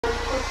Hey,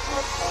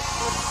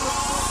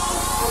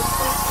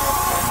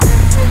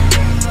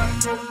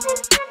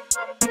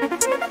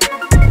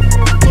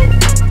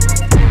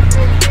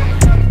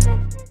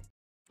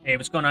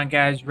 what's going on,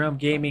 guys? Realm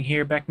Gaming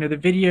here, back in another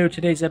video.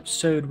 Today's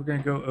episode, we're going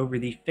to go over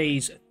the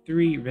Phase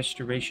 3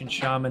 Restoration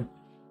Shaman.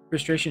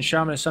 Restoration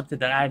Shaman is something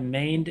that I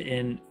mained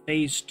in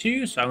Phase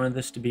 2, so I wanted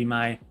this to be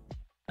my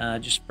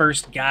just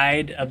first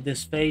guide of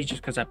this phase,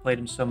 just because I played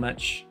him so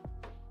much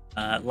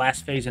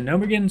last phase in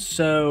Nomergan.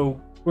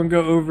 So we're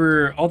going to go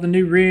over all the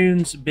new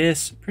runes,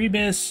 Bis,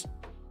 Pre-Bis,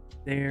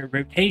 their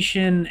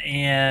rotation,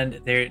 and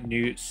their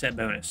new set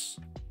bonus.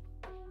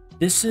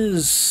 This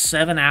is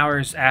 7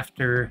 hours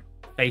after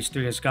Phase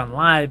 3 has gone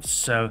live,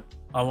 so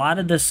a lot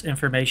of this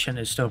information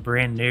is still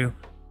brand new.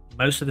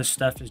 Most of this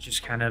stuff is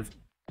just kind of,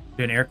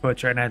 doing air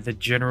quotes right now, the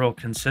general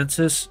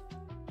consensus.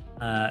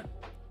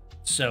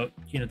 So,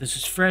 this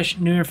is fresh,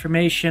 new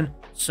information.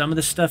 Some of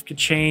the stuff could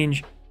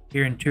change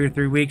here in 2 or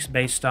 3 weeks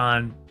based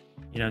on,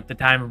 the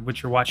time of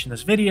which you're watching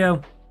this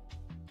video.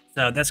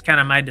 So that's kind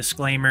of my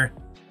disclaimer.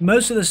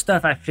 Most of the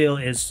stuff I feel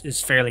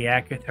is fairly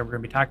accurate that we're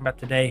going to be talking about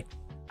today.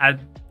 I'd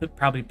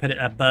probably put it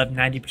above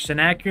 90%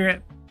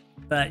 accurate.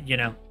 But,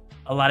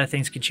 a lot of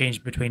things can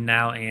change between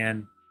now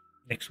and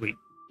next week,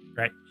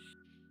 right?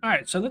 All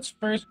right, so let's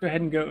first go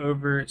ahead and go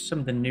over some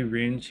of the new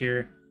runes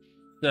here.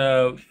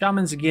 So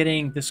Shaman's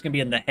getting, this is going to be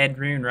in the head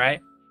rune,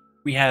 right?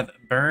 We have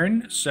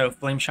Burn, so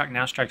Flame Shock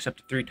now strikes up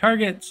to 3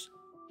 targets.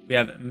 We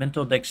have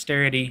Mental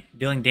Dexterity,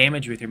 dealing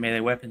damage with your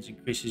melee weapons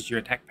increases your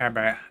attack power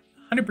by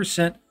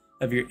 100%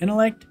 of your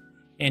intellect,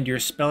 and your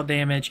spell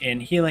damage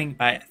and healing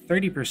by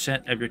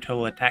 30% of your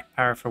total attack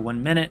power for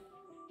 1 minute.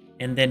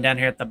 And then down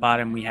here at the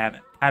bottom, we have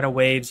Tidal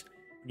Waves.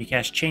 When you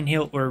cast Chain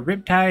Heal or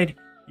Riptide,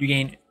 you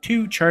gain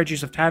 2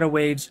 charges of Tidal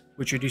Waves,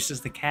 which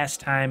reduces the cast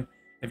time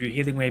of your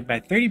healing wave by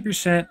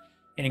 30%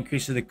 and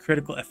increases the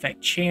critical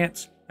effect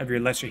chance of your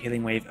lesser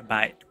healing wave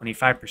by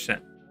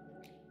 25%.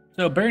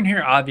 So Burn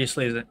here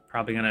obviously isn't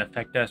probably going to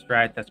affect us,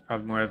 right? That's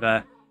probably more of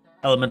a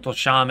elemental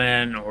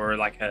shaman or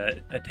like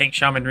a tank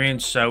shaman rune.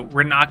 So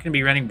we're not going to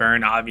be running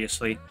Burn,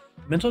 obviously.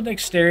 Mental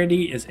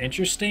Dexterity is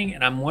interesting,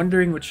 and I'm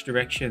wondering which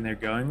direction they're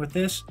going with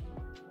this.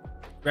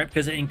 Right,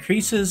 because it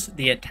increases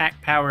the attack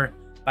power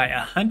by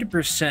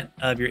 100%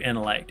 of your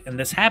intellect. And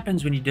this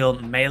happens when you deal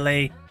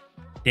melee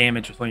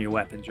damage with one of your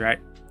weapons, right?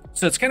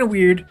 So it's kind of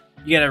weird.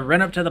 You got to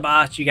run up to the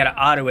boss, you got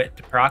to auto it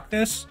to proc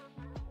this.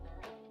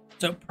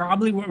 So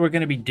probably what we're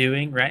going to be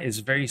doing, right, is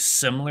very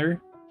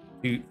similar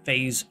to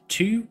Phase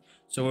 2.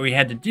 So what we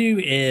had to do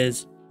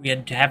is we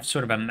had to have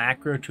sort of a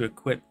macro to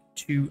equip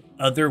 2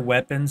 other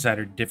weapons that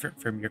are different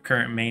from your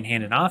current main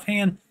hand and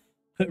offhand.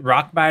 Put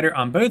Rockbiter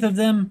on both of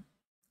them.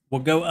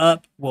 We'll go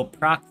up, we'll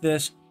proc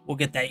this, we'll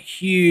get that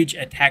huge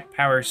attack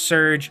power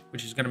surge,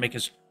 which is going to make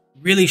us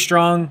really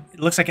strong. It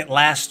looks like it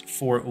lasts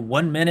for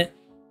 1 minute,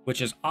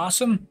 which is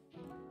awesome.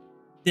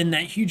 Then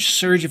that huge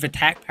surge of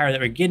attack power that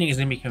we're getting is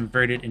going to be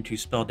converted into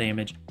spell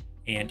damage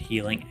and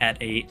healing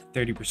at a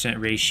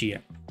 30% ratio.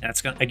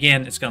 That's going to,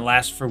 again, it's going to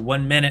last for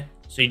 1 minute.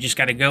 So you just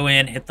got to go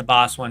in, hit the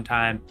boss one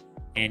time,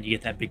 and you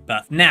get that big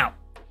buff. Now,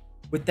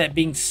 with that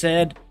being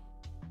said,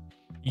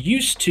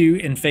 used to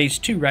in Phase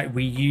 2, right,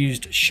 we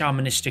used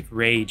Shamanistic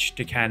Rage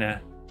to kind of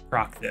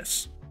proc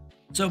this.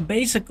 So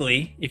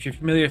basically, if you're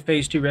familiar with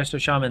Phase 2 Resto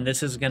Shaman,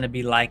 this is going to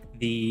be like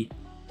the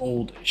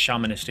old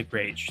Shamanistic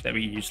Rage that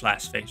we used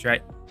last phase,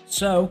 right?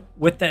 So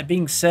with that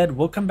being said,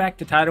 we'll come back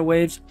to Tidal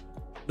Waves.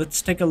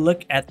 Let's take a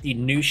look at the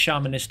new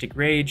Shamanistic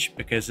Rage,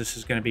 because this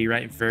is going to be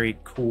very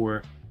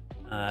core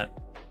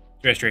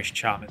Restoration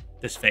Shaman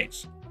this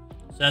phase.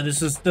 So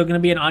this is still going to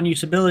be an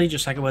on-use ability,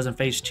 just like it was in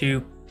Phase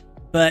 2.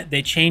 But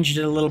they changed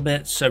it a little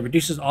bit, so it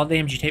reduces all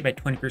damage you take by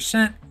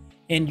 20%,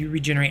 and you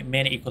regenerate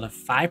mana equal to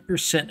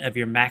 5% of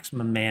your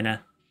maximum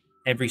mana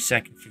every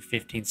second for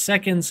 15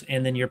 seconds,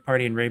 and then your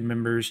party and raid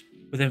members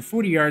within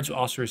 40 yards will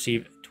also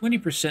receive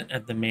 20%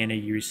 of the mana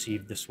you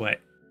receive this way.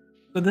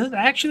 So this is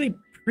actually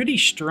pretty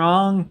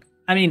strong.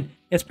 I mean,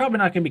 it's probably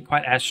not going to be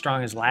quite as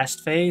strong as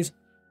last phase,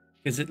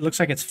 because it looks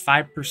like it's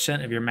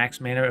 5% of your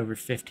max mana over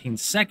 15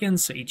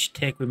 seconds, so each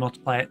tick we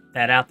multiply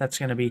that out, that's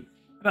going to be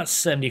about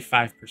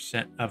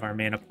 75% of our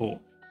mana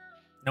pool.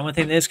 Now, one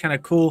thing that is kind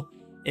of cool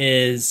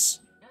is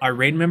our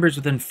raid members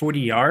within 40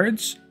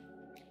 yards.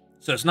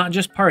 So it's not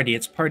just party,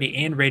 it's party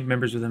and raid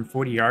members within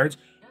 40 yards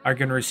are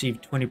going to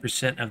receive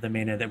 20% of the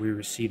mana that we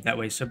receive that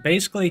way. So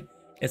basically,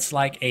 it's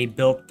like a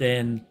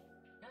built-in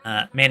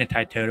Mana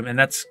Tide totem, and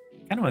that's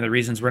kind of one of the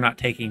reasons we're not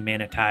taking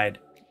Mana Tide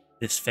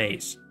this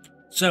phase.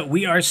 So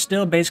we are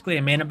still basically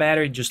a mana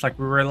battery, just like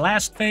we were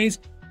last phase,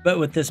 but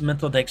with this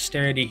Mental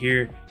Dexterity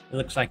here, it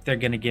looks like they're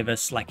going to give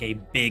us like a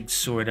big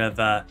sort of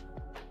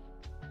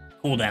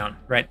cooldown,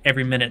 right?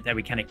 Every minute that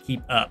we kind of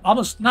keep up.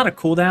 Almost not a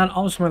cooldown,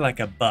 almost more like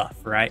a buff,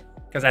 right?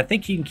 Because I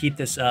think you can keep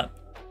this up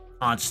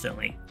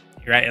constantly,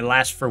 right? It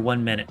lasts for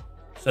 1 minute.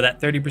 So that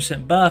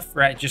 30% buff,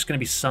 right, just going to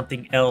be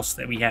something else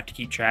that we have to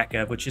keep track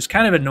of, which is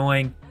kind of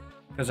annoying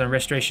because on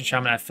Restoration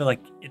Shaman, I feel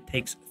like it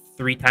takes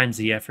 3 times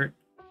the effort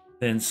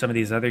than some of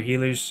these other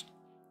healers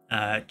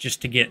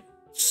just to get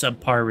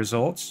subpar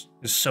results.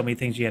 There's so many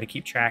things you got to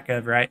keep track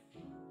of, right?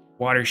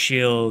 water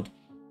shield,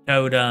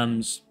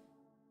 totems,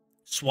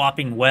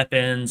 swapping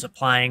weapons,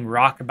 applying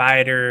rock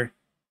biter.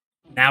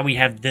 Now we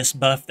have this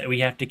buff that we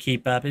have to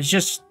keep up. It's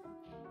just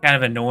kind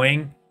of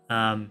annoying.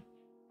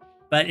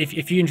 But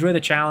if you enjoy the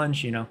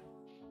challenge, you know,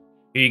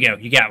 here you go.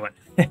 You got one.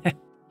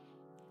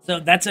 So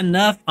that's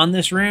enough on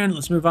this rune.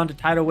 Let's move on to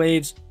tidal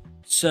waves.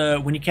 So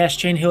when you cast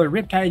Chain Heal or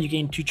Riptide, you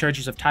gain 2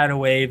 charges of tidal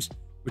waves,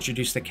 which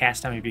reduce the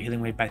cast time of your healing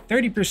wave by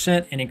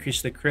 30% and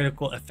increase the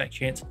critical effect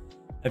chance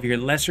of your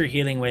lesser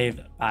healing wave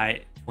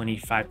by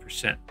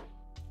 25%.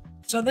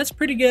 So that's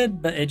pretty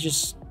good, but it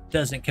just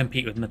doesn't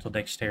compete with mental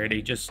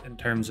dexterity, just in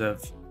terms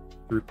of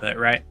throughput,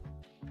 right?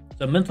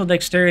 So mental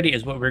dexterity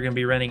is what we're going to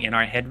be running in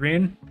our head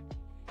rune.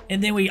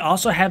 And then we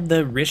also have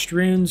the wrist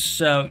runes.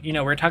 So, you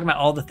know, we're talking about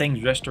all the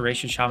things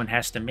Restoration Shaman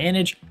has to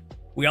manage.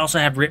 We also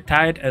have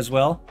Riptide as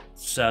well.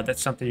 So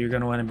that's something you're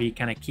going to want to be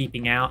kind of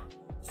keeping out.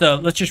 So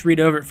let's just read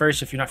over it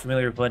first if you're not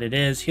familiar with what it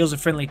is. Heals a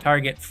friendly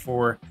target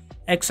for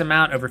X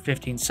amount over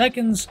 15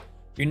 seconds.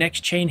 Your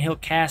next chain heal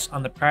cast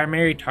on the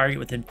primary target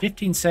within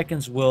 15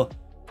 seconds will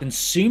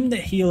consume the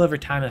heal over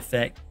time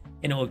effect,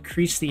 and it will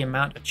increase the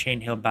amount of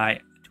chain heal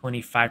by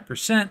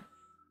 25%.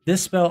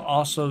 This spell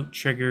also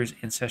triggers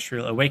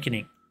Ancestral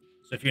Awakening.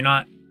 So if you're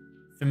not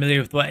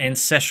familiar with what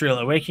Ancestral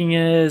Awakening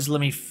is, let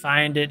me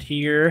find it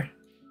here.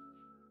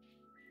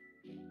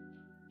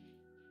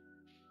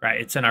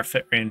 Right, it's in our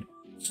foot rune.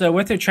 So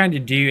what they're trying to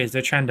do is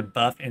they're trying to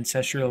buff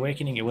Ancestral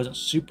Awakening. It wasn't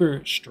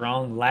super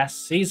strong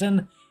last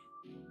season.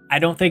 I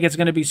don't think it's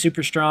going to be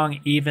super strong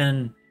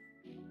even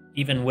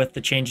with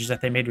the changes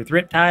that they made with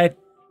Riptide.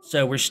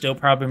 So we're still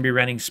probably going to be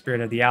running Spirit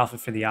of the Alpha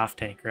for the off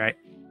tank, right?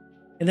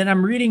 And then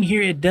I'm reading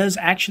here, it does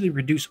actually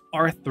reduce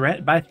our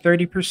threat by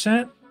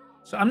 30%.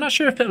 So I'm not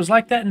sure if it was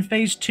like that in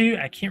Phase 2.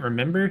 I can't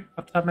remember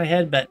off the top of my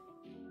head, but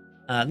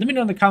let me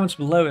know in the comments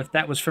below if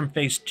that was from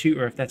Phase 2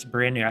 or if that's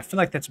brand new. I feel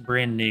like that's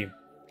brand new.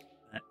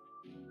 But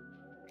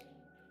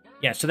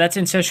yeah, so that's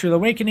Ancestral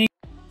Awakening.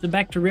 So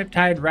back to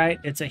Riptide, right?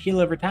 It's a heal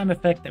over time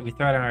effect that we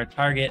throw out on our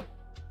target.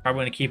 Probably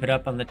want to keep it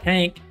up on the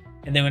tank.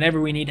 And then whenever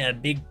we need a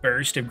big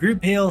burst of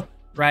group heal,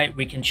 right,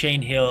 we can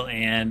chain heal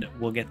and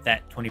we'll get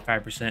that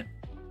 25%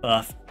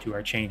 buff to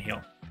our chain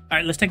heal. All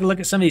right, let's take a look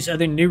at some of these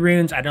other new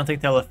runes. I don't think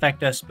they'll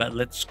affect us, but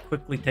let's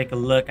quickly take a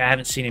look. I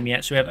haven't seen them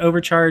yet. So we have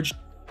Overcharged.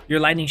 Your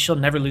lightning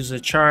shield never loses a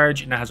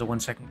charge. It now has a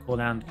 1-second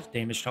cooldown. Does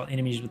damage to all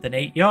enemies within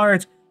 8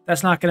 yards.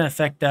 That's not going to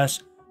affect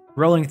us.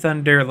 Rolling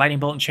Thunder, Lightning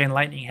Bolt, and Chain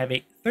Lightning have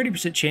a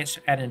 30% chance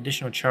to add an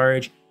additional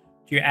charge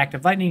to your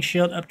active lightning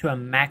shield up to a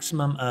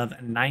maximum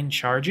of 9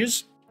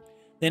 charges.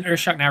 Then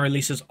Earthshock now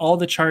releases all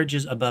the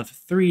charges above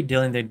 3,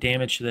 dealing their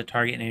damage to the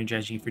target and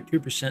energizing you for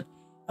 2%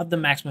 of the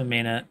maximum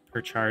mana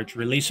per charge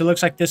release. So it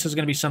looks like this is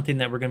going to be something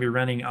that we're going to be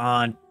running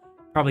on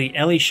probably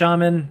Ellie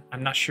Shaman.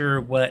 I'm not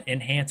sure what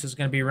Enhance is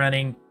going to be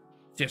running.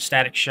 See what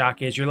Static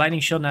Shock is. Your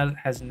lightning shield now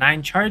has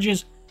 9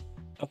 charges.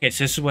 Okay,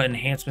 so this is what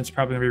Enhancement's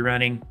probably going to be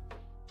running.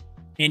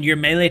 And your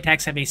melee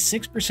attacks have a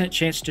 6%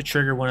 chance to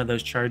trigger one of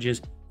those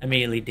charges,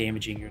 immediately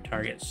damaging your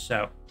targets.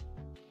 So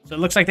it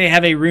looks like they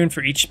have a rune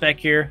for each spec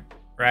here,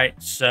 right?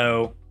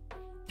 So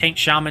Tank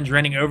Shaman's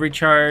running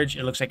Overcharge.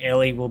 It looks like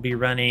Ellie will be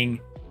running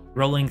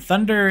Rolling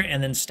Thunder,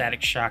 and then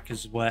Static Shock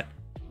is what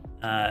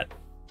DPS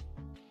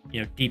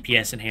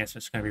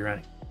enhancement's going to be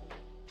running.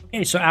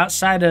 Okay, so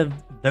outside of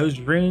those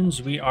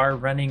runes, we are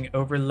running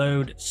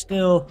Overload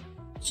still.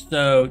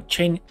 So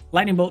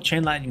Lightning Bolt,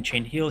 Chain Lightning,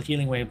 Chain Heal,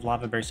 Healing Wave,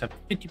 Lava Burst have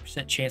a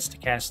 50% chance to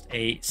cast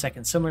a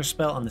second similar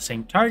spell on the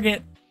same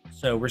target.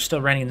 So we're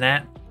still running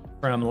that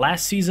from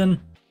last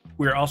season.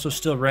 We're also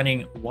still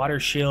running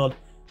Water Shield,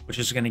 which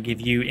is going to give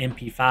you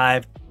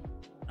MP5.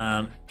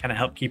 Kind of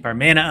help keep our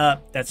mana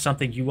up. That's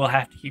something you will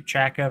have to keep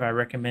track of. I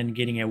recommend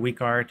getting a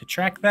weak R to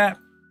track that.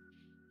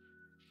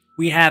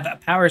 We have a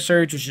Power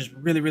Surge, which is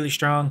really, really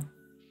strong.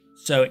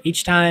 So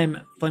each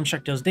time Flame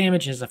Shock deals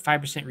damage, it has a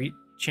 5%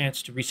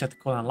 chance to reset the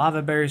cooldown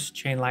Lava Burst,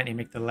 Chain Lightning,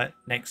 make the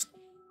next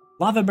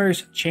Lava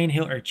Burst, Chain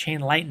Heal, or Chain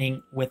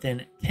Lightning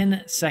within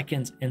 10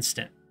 seconds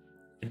instant.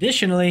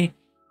 Additionally,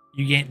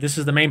 you gain, this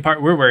is the main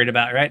part we're worried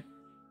about, right?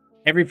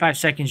 Every 5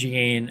 seconds you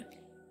gain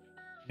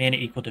mana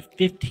equal to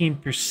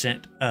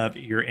 15% of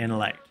your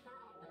intellect.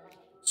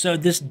 So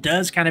this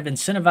does kind of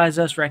incentivize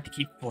us, right, to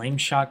keep Flame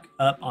Shock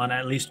up on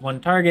at least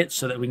one target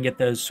so that we can get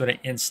those sort of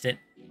instant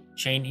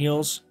chain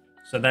heals.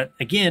 So that,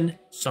 again,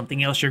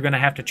 something else you're going to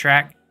have to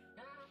track.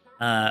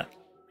 But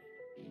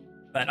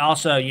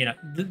also, you know,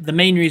 the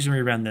main reason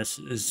we run this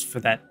is for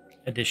that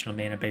additional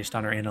mana based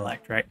on our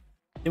intellect, right?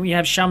 Then we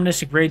have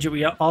Shamanistic Rage that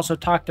we also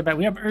talked about.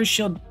 We have Earth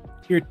Shield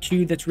here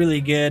too that's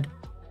really good.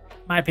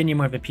 In my opinion,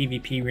 more of a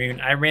PvP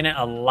rune. I ran it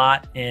a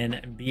lot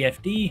in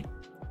BFD.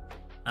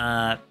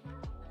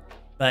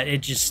 But it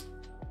just,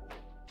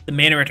 the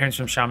mana returns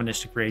from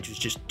Shamanistic Rage was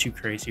just too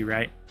crazy,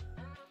 right?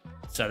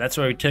 So that's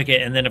why we took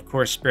it. And then, of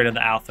course, Spirit of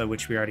the Alpha,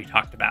 which we already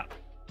talked about.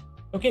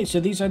 Okay, so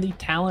these are the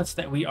talents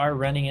that we are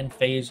running in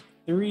Phase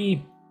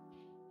 3.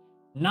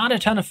 Not a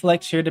ton of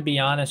flex here, to be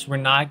honest. We're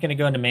not going to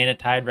go into Mana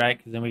Tide, right?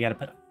 Because then we got to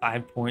put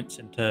 5 points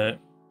into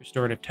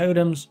Restorative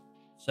Totems.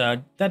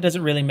 So that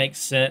doesn't really make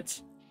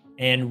sense.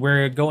 And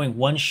we're going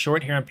one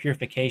short here on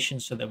purification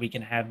so that we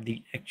can have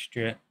the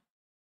extra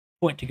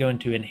point to go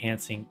into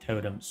enhancing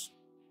totems.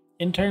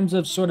 In terms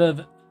of sort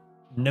of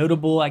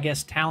notable, I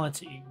guess,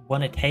 talents you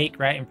want to take,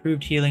 right?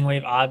 Improved healing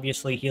wave.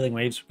 Obviously, healing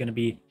waves are going to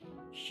be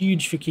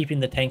huge for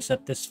keeping the tanks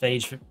up this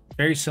phase.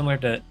 Very similar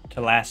to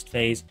last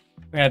phase.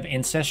 We have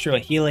ancestral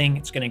healing.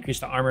 It's going to increase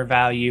the armor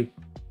value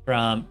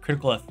from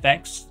critical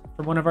effects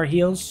for one of our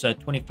heals. So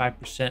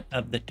 25%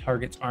 of the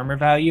target's armor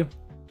value.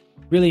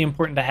 Really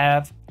important to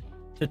have.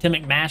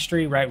 Totemic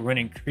mastery, right? We're going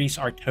to increase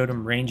our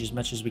totem range as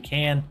much as we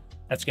can.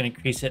 That's going to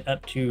increase it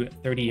up to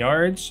 30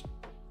 yards.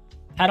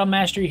 Title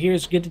mastery here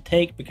is good to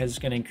take because it's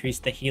going to increase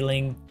the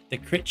healing, the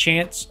crit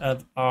chance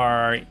of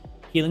our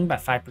healing by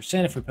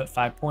 5% if we put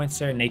 5 points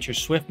there. Nature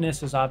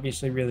swiftness is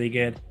obviously really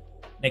good.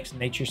 Next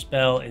nature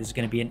spell is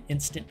going to be an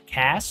instant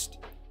cast.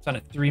 It's on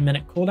a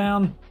 3-minute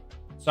cooldown.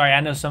 Sorry,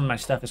 I know some of my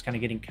stuff is kind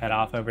of getting cut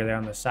off over there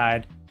on the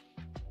side.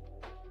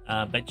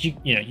 But you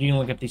can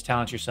look up these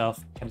talents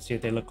yourself, kind of see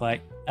what they look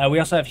like. We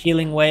also have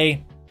Healing Wave.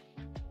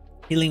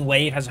 Healing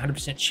Wave has a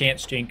 100%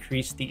 chance to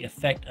increase the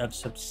effect of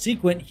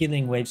subsequent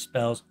Healing Wave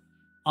spells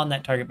on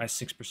that target by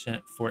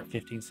 6% for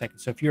 15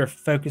 seconds. So if you're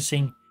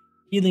focusing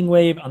Healing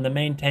Wave on the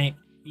main tank,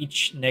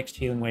 each next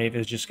Healing Wave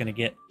is just going to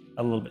get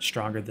a little bit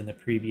stronger than the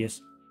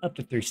previous, up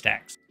to 3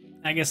 stacks.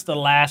 I guess the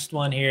last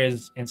one here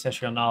is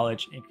Ancestral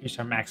Knowledge. Increase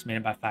our max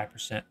mana by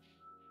 5%.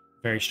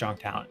 Very strong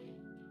talent.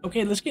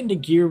 Okay, let's get into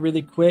gear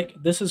really quick.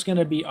 This is going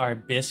to be our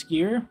Bis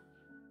gear.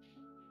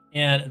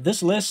 And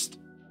this list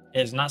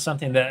is not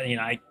something that,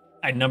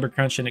 I number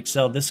crunch in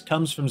Excel. This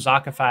comes from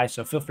Zockify,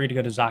 so feel free to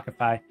go to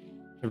Zockify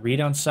to read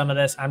on some of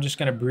this. I'm just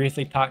going to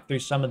briefly talk through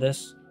some of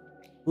this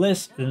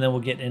list, and then we'll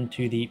get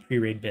into the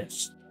pre-raid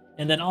Bis.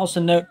 And then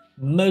also note,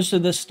 most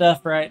of this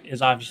stuff, right,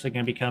 is obviously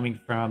going to be coming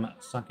from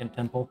Sunken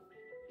Temple.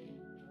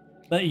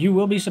 But you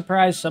will be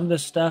surprised, some of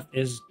this stuff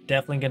is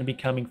definitely going to be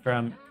coming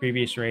from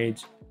previous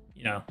raids,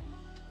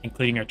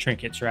 including our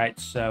trinkets, right?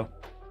 So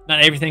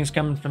not everything's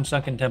coming from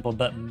Sunken Temple,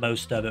 but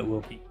most of it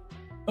will be.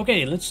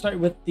 Okay, let's start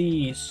with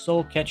the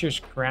Soul Catcher's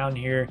Crown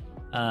here.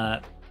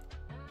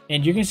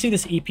 And you can see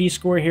this EP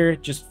score here.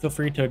 Just feel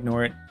free to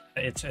ignore it.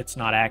 It's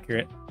not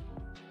accurate.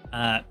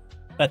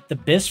 But the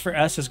Bis for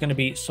us is going to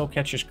be Soul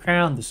Catcher's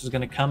Crown. This is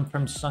going to come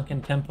from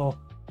Sunken Temple.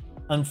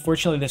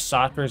 Unfortunately, this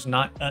software is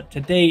not up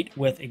to date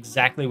with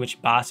exactly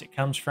which boss it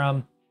comes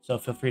from. So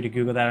feel free to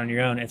Google that on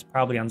your own. It's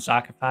probably on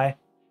Zockify.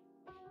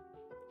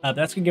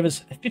 That's going to give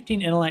us a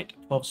 15 intellect,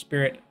 12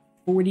 spirit,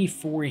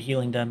 44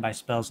 healing done by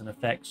spells and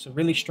effects. So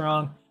really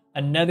strong.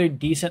 Another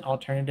decent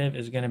alternative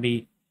is going to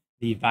be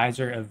the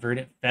Visor of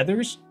Verdant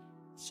Feathers.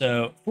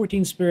 So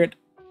 14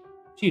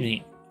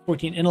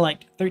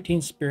 intellect,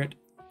 13 spirit,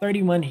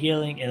 31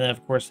 healing, and then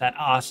of course that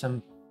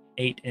awesome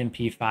 8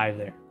 MP5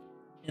 there.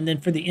 And then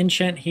for the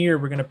enchant here,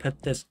 we're going to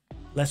put this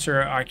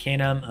Lesser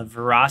Arcanum of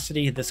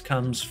Veracity. This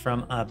comes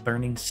from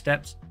Burning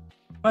Steps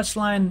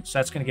questline, so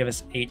that's going to give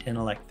us 8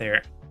 intellect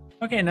there.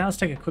 Okay, now let's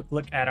take a quick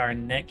look at our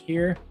neck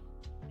here.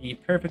 The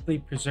Perfectly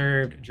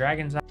Preserved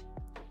Dragon's Eye.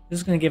 This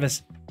is going to give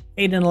us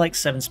 8 intellect,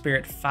 7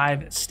 spirit,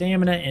 5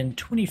 stamina, and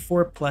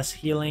 24 plus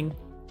healing.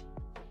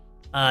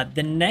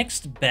 The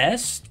next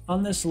best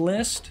on this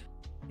list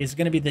is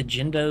going to be the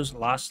Jindo's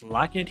Lost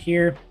Locket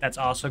here. That's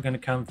also going to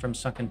come from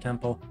Sunken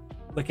Temple.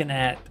 Looking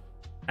at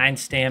 9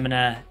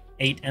 stamina,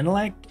 8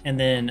 intellect, and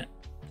then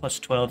plus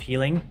 12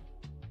 healing.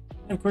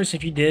 And of course,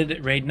 if you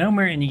did raid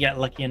Nomer and you got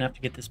lucky enough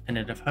to get this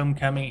Pendant of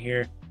Homecoming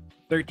here,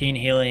 13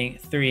 healing,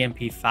 3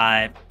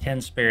 MP5,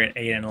 10 spirit,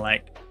 8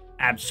 intellect,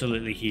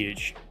 absolutely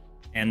huge.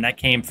 And that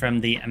came from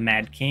the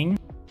Mad King.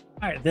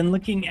 All right, then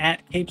looking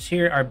at capes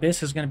here, our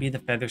Bis is going to be the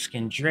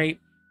Featherskin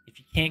Drape. If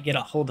you can't get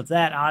a hold of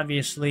that,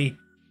 obviously,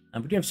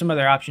 we do have some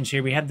other options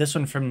here. We have this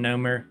one from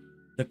Nomer,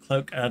 the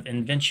Cloak of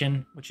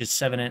Invention, which is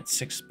 7 int,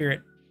 6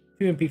 spirit,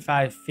 2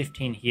 MP5,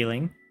 15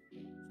 healing.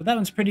 So that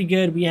one's pretty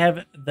good. We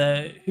have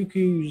the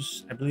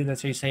Huku's, I believe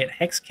that's how you say it,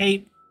 Hex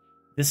Cape.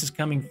 This is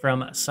coming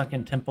from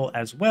Sunken Temple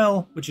as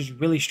well, which is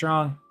really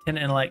strong. 10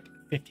 intellect,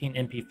 15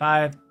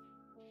 MP5.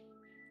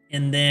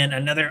 And then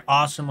another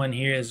awesome one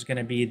here is going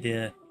to be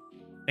the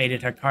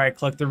Faded Hakari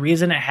Cloak. The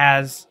reason it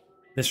has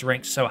this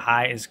rank so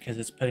high is because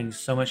it's putting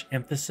so much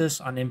emphasis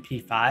on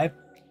MP5,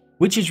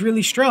 which is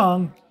really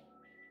strong.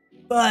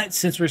 But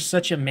since we're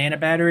such a mana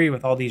battery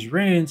with all these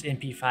runes,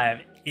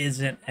 MP5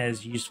 isn't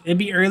as useful.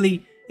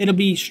 It'll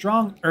be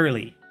strong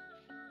early,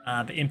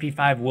 but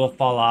MP5 will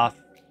fall off,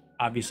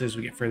 obviously, as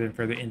we get further and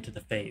further into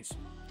the phase.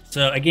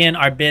 So again,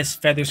 our Bis,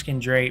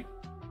 Featherskin Drape,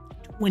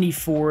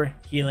 24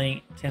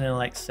 healing, 10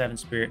 intellect, 7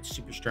 spirit,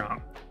 super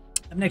strong.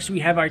 Up next, we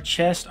have our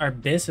chest. Our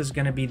Bis is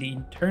going to be the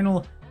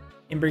Eternal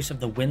Embrace of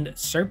the Wind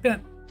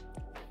Serpent.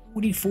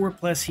 44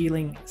 plus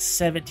healing,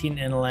 17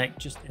 intellect,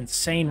 just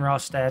insane raw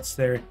stats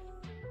there.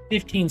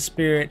 15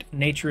 spirit,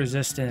 nature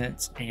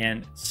resistance,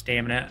 and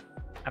stamina.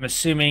 I'm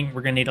assuming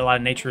we're going to need a lot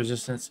of nature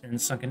resistance in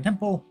Sunken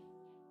Temple.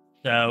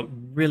 So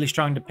really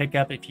strong to pick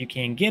up if you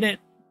can get it.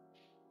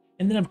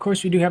 And then, of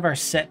course, we do have our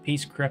set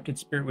piece, Corrupted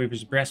Spirit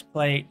Weaver's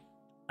Breastplate.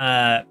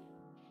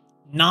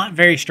 Not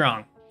very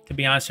strong, to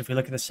be honest, if we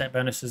look at the set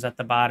bonuses at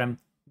the bottom.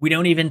 We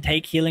don't even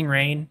take Healing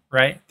Rain,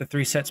 right? The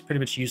 3 set's pretty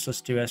much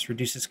useless to us.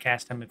 Reduces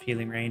cast time of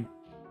Healing Rain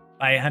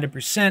by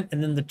 100%.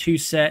 And then the 2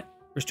 set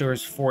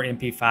restores 4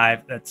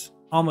 MP5. That's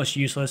almost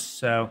useless.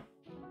 So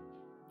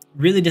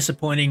really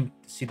disappointing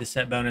to see the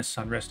set bonus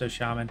on Resto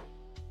Shaman.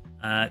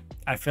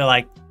 I feel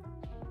like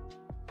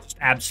just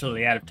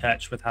absolutely out of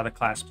touch with how the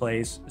class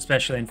plays,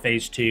 especially in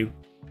Phase 2.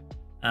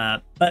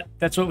 But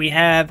that's what we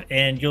have,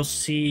 and you'll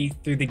see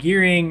through the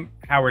gearing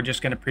how we're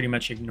just going to pretty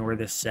much ignore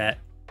this set.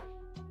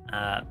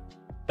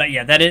 But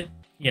yeah,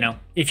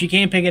 if you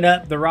can pick it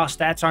up, the raw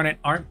stats on it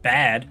aren't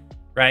bad,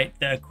 right?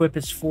 The equip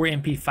is 4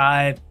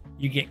 MP5,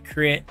 you get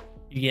crit,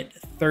 you get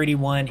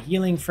 31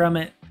 healing from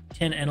it,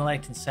 10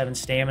 intellect, and 7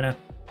 stamina.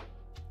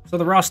 So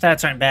the raw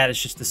stats aren't bad,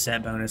 it's just the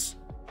set bonus.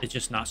 It's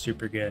just not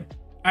super good.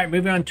 All right,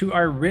 moving on to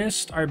our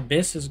wrist. Our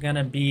bis is going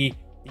to be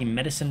the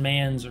Medicine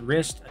Man's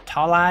wrist,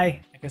 Tall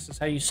Eye, I guess is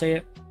how you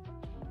say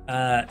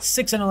it.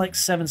 6 intellect,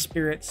 7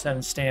 spirit,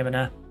 7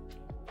 stamina,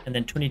 and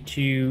then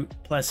 22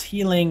 plus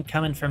healing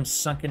coming from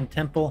Sunken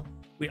Temple.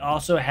 We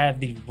also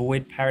have the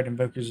Void Powered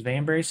Invoker's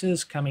Van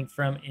Braces coming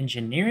from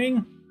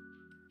Engineering.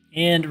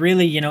 And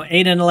really,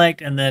 8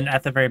 intellect, and then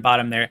at the very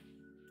bottom there,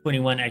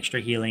 21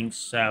 extra healing.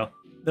 So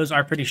those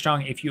are pretty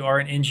strong if you are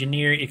an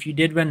engineer. If you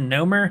did run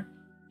Nomer,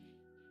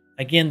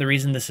 again, the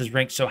reason this is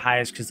ranked so high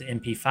is because the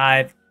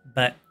MP5,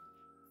 but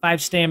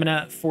 5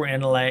 stamina, 4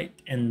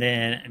 intellect, and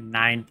then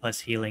 9 plus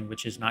healing,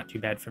 which is not too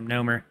bad from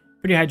Nomer.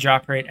 Pretty high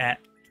drop rate at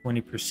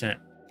 20%.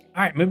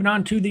 All right, moving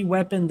on to the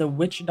weapon, the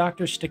Witch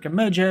Doctor Stick of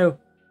Mojo,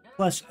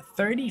 plus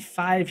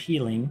 35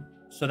 healing.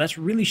 So that's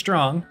really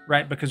strong,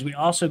 right? Because we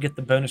also get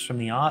the bonus from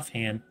the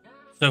offhand.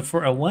 So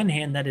for a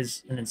one-hand, that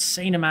is an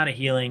insane amount of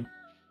healing.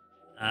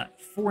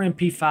 4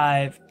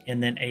 MP5,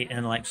 and then 8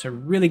 intellect. So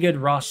really good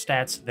raw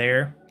stats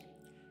there.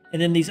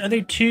 And then these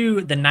other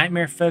 2, the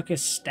Nightmare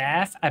Focus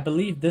Staff, I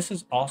believe this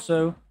is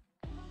also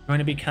going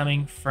to be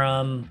coming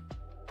from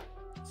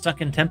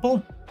Sunken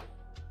Temple.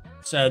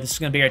 So this is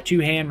going to be our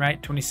 2-hand,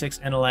 right?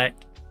 26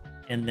 intellect,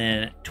 and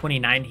then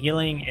 29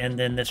 healing. And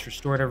then this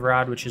Restorative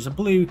Rod, which is a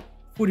blue,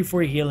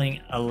 44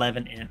 healing,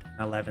 11 int, and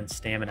 11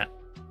 stamina.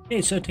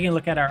 Okay, so taking a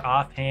look at our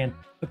offhand,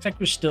 looks like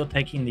we're still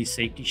taking the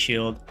Safety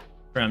Shield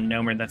from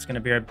Nomer. That's going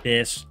to be our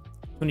bis.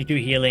 22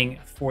 healing,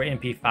 4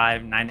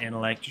 MP5, 9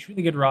 intellect. Just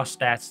really good raw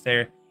stats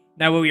there.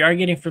 Now, what we are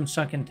getting from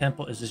Sunken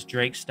Temple is this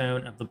Drake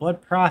Stone of the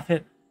Blood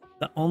Prophet.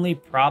 The only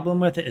problem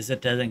with it is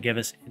it doesn't give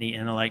us any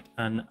intellect,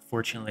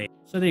 unfortunately.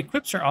 So the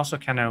equips are also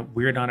kind of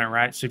weird on it,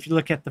 right? So if you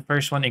look at the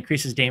first one,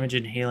 increases damage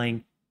and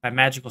healing by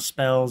magical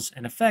spells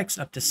and effects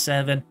up to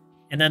 7.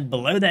 And then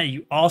below that,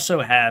 you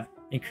also have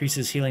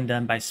increases healing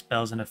done by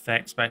spells and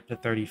effects by up to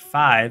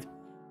 35.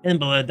 And then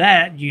below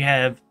that, you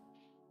have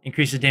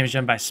increases damage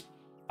done by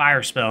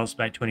fire spells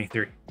by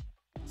 23.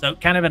 So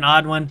kind of an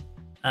odd one.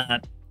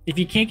 If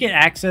you can't get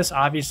access,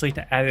 obviously,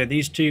 to either of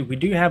these 2, we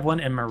do have one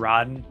in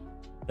Maraudin.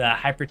 The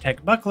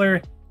Hypertech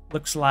Buckler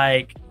looks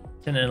like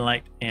 10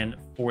 intellect and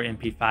 4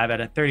 MP5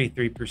 at a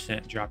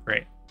 33% drop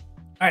rate.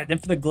 All right, then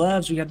for the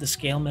gloves, we have the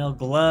Scale Mail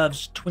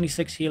gloves,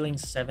 26 healing,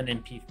 7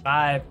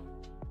 MP5.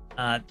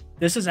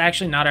 This is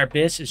actually not our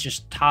bis, it's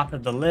just top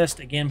of the list,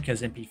 again,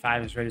 because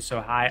MP5 is rated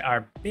so high.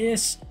 Our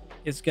bis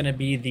is going to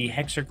be the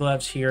Hexer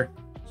gloves here.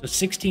 So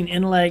 16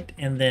 intellect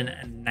and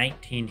then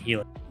 19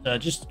 healing. So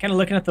just kind of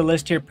looking at the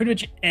list here, pretty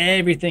much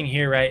everything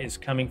here, right, is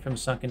coming from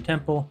Sunken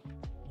Temple.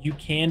 You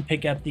can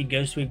pick up the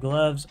Ghostly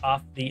gloves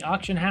off the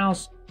auction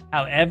house.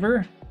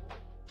 However,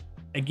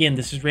 again,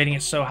 this is rating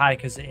it so high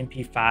because of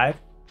MP5.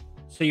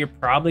 So you're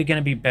probably going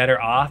to be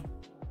better off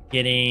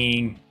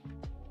getting,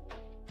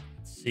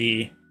 let's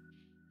see,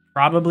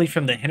 probably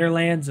from the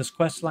Hinterlands, this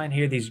quest line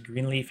here, these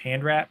Greenleaf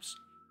hand wraps.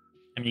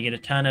 I mean, you get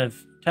a ton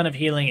of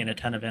healing and a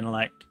ton of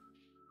intellect.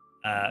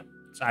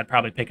 So I'd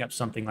probably pick up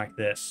something like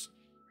this.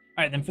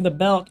 All right, then for the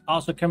belt,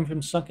 also coming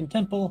from Sunken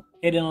Temple,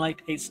 8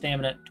 intellect, 8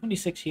 stamina,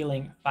 26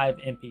 healing, 5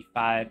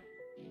 MP5.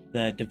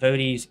 The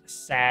Devotee's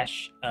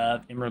Sash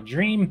of Emerald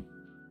Dream.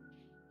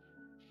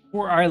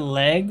 For our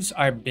legs,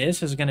 our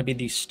bis is going to be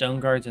the Stone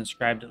Guard's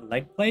Inscribed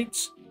leg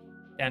plates.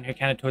 Down here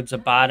kind of towards the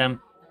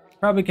bottom.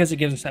 Probably because it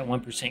gives us that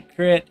 1%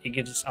 crit. It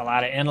gives us a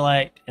lot of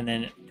intellect and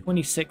then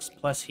 26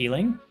 plus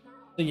healing.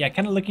 So yeah,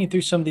 kind of looking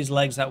through some of these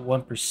legs, that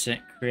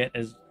 1% crit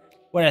is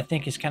what I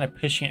think is kind of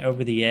pushing it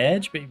over the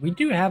edge. But we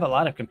do have a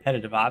lot of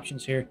competitive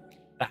options here.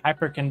 The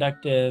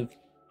Hyperconductive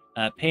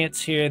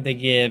pants here, they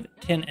give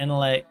 10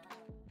 intellect,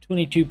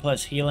 22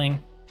 plus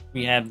healing.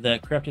 We have the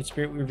Corrupted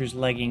Spirit Weaver's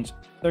leggings,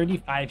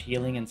 35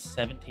 healing and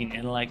 17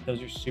 intellect. Those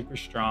are super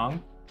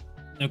strong.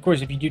 And of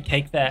course, if you do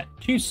take that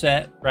 2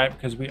 set, right,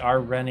 because we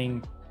are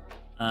running,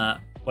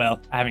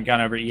 well, I haven't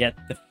gone over it yet,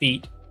 the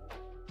feet,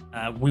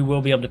 we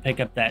will be able to pick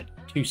up that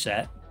 2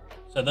 set.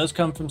 So those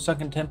come from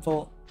Sunken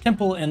Temple,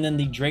 and then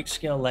the Drake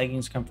Scale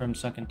leggings come from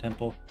Sunken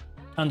Temple.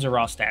 Tons of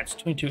raw stats,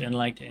 22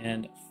 intellect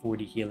and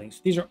 40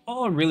 healings. These are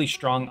all really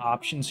strong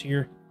options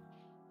here.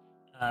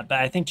 But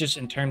I think just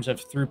in terms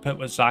of throughput,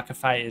 what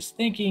Zakify is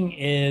thinking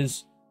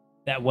is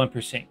that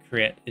 1%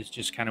 crit is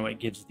just kind of what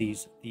gives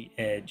these the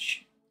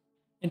edge.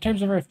 In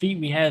terms of our feet,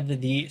 we have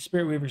the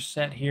Spirit Weaver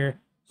set here.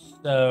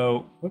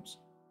 So, whoops.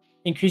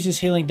 Increases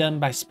healing done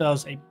by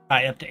spells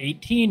by up to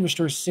 18,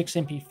 restores 6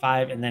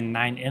 MP5, and then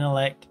 9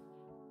 intellect.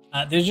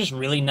 There's just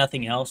really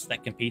nothing else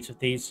that competes with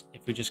these.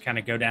 If we just kind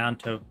of go down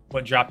to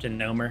what dropped in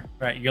Nomer,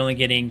 right? You're only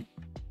getting,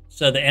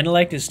 so the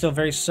intellect is still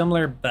very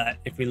similar, but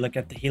if we look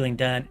at the healing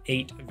done,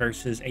 8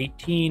 versus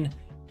 18,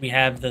 we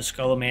have the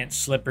Skullomance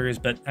slippers,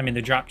 but I mean,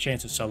 the drop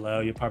chance is so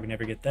low, you'll probably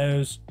never get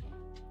those.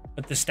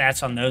 But the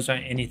stats on those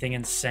aren't anything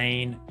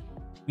insane.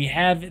 We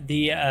have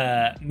the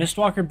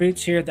Mistwalker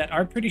boots here that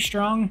are pretty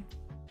strong,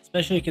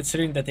 especially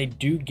considering that they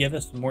do give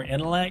us more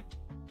intellect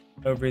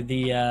over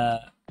the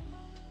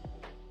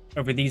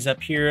over these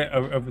up here,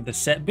 over the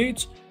set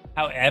boots.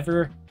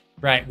 However,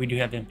 right, we do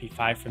have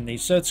MP5 from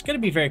these, so it's going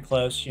to be very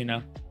close, you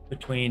know,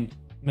 between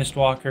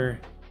Mistwalker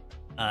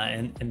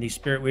and these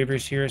Spirit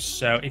Weavers here.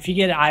 So if you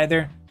get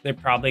either, they're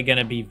probably going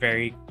to be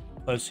very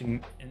close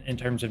in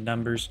terms of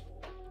numbers.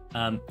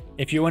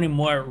 If you're wanting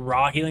more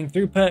raw healing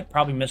throughput,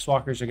 probably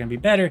Mistwalkers are going to be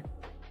better.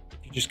 If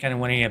you're just kind of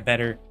wanting a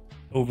better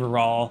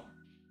overall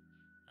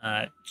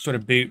sort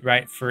of boot,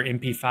 right, for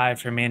MP5,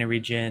 for mana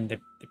regen, they're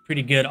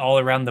pretty good all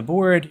around the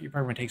board. You're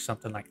probably going to take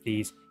something like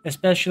these,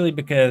 especially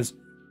because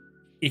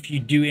if you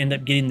do end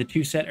up getting the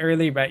 2 set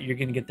early, right, you're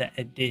going to get that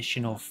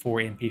additional 4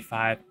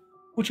 MP5,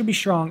 which will be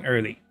strong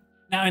early.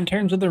 Now, in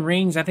terms of the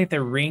rings, I think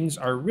the rings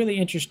are really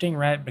interesting,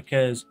 right,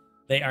 because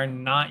they are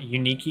not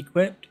unique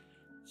equipped.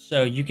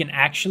 So you can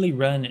actually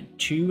run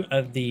 2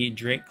 of the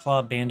Drake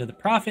Claw Band of the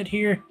Prophet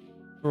here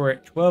for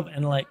 12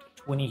 intellect,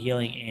 20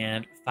 healing,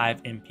 and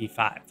 5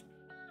 MP5.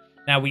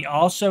 Now, we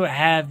also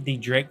have the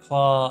Drake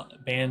Claw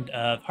Band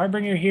of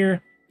Harbinger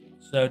here.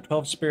 So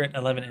 12 spirit,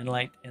 11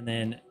 intellect, and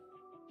then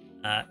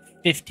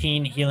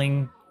 15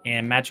 healing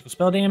and magical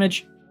spell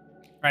damage.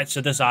 Right,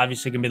 so this is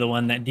obviously going to be the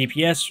one that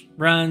DPS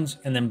runs,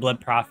 and then Blood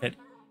Prophet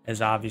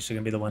is obviously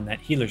going to be the one that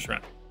healers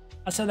run.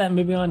 Outside that,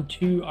 moving on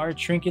to our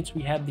trinkets,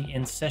 we have the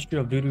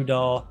Ancestral Voodoo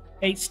Doll,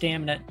 8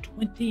 stamina,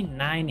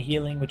 29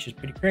 healing, which is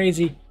pretty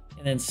crazy,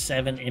 and then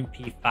 7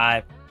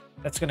 MP5.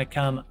 That's going to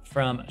come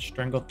from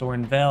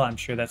Stranglethorn Veil. I'm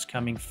sure that's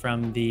coming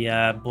from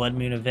the Blood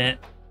Moon event.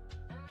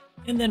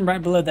 And then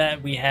right below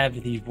that, we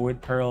have the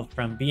Void Pearl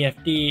from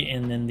BFD,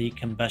 and then the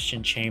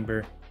Combustion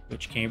Chamber,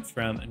 which came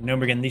from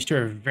Nomergan. These two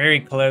are very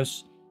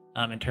close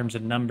in terms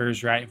of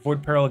numbers, right?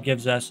 Void Pearl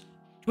gives us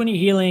 20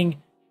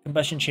 healing.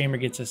 Combustion Chamber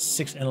gets us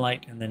 6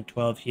 intellect and then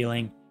 12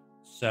 healing.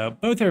 So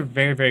both are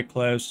very, very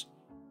close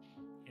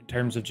in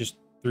terms of just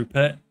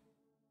throughput.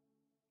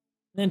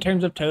 And in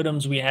terms of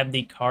totems, we have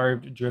the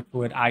carved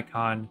driftwood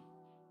icon,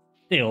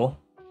 still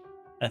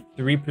a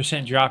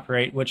 3% drop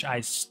rate, which I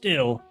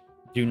still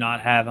do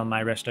not have on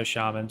my Resto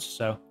Shamans.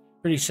 So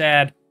pretty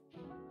sad.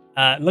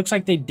 It looks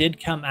like they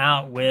did come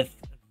out with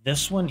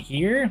this one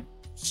here.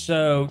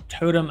 So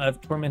Totem of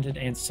Tormented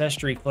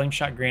Ancestry, Flame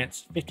Shot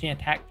grants 15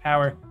 attack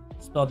power,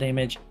 spell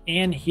damage,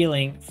 and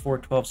healing for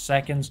 12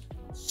 seconds.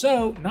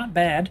 So not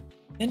bad.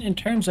 Then in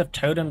terms of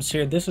totems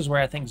here, this is where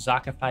I think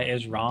Zakafai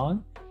is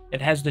wrong.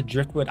 It has the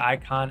Driftwood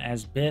icon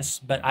as Bis,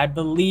 but I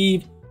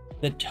believe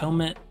the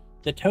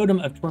Totem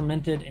of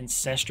Tormented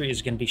Ancestry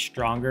is going to be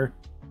stronger.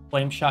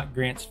 Flame Shot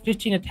grants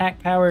 15 attack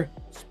power,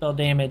 spell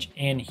damage,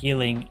 and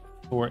healing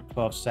for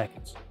 12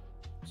 seconds.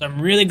 So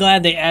I'm really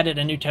glad they added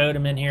a new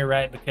totem in here,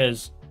 right?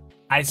 Because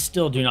I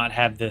still do not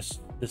have this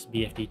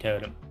BFD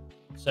totem.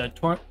 So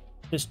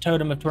this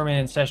Totem of Tormented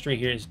Ancestry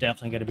here is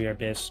definitely going to be our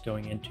Bis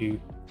going into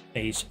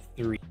phase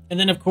 3. And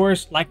then, of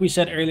course, like we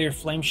said earlier,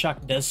 Flame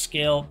Shock does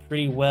scale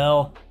pretty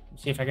well.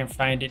 Let's see if I can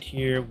find it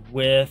here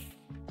with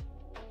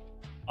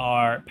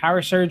our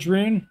Power Surge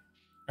rune,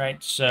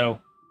 right? So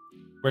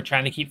we're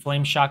trying to keep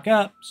Flame Shock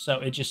up, so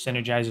it just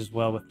synergizes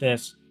well with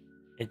this.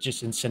 It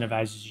just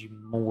incentivizes you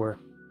more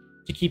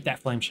to keep that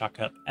Flame Shock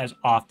up as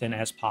often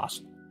as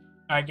possible.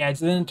 All right,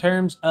 guys, then in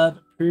terms of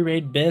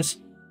Pre-raid Bis,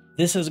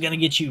 this is going to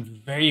get you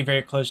very,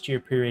 very close to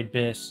your Pre-raid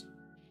Bis.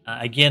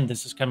 Again,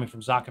 this is coming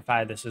from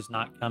Zakafai. This is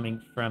not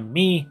coming from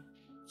me.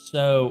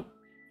 So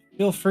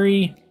feel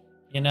free,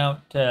 you know,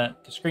 to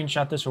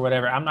screenshot this or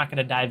whatever. I'm not going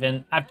to dive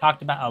in. I've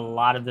talked about a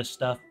lot of this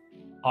stuff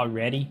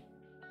already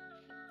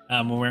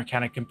when we're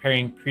kind of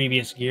comparing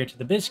previous gear to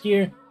the Bis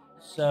gear.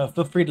 So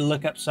feel free to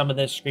look up some of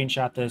this,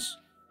 screenshot this,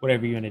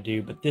 whatever you want to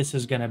do. But this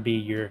is going to be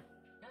your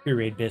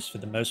Pre-raid Bis for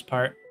the most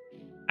part.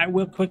 I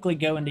will quickly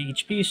go into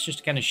each piece just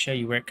to kind of show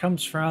you where it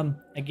comes from.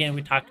 Again,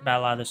 we talked about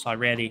a lot of this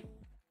already,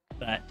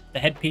 but the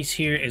headpiece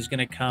here is going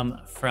to come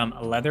from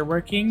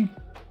leatherworking.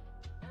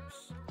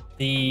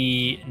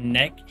 The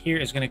neck here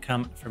is going to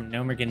come from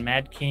Nomergan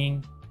Mad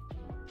King.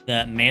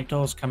 The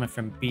mantle is coming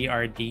from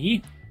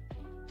BRD.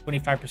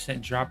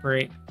 25% drop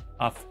rate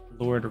off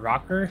Lord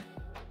Rocker.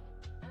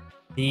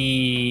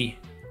 The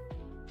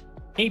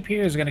cape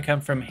here is going to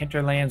come from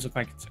Hinterlands. Look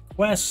like it's a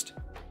quest.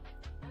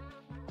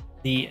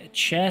 The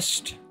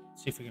chest,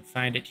 let's see if we can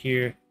find it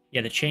here.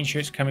 Yeah, the chain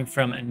shirt's coming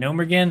from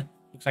Nomergan.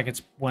 Looks like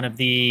it's one of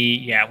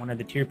the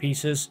tier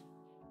pieces,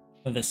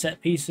 one of the set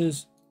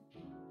pieces.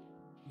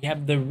 We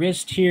have the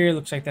wrist here.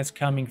 Looks like that's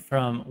coming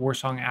from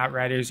Warsong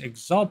Outriders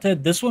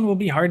Exalted. This one will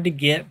be hard to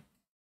get,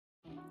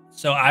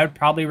 so I would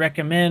probably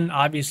recommend,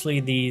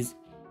 obviously, these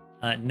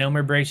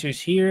Nomer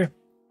bracers here.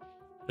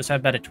 Those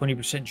have about a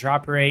 20%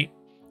 drop rate.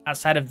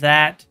 Outside of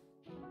that,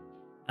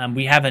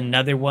 we have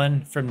another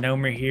one from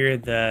Nomer here,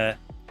 the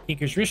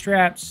Tinker's Wrist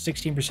Wraps,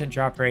 16%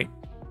 drop rate.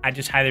 I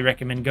just highly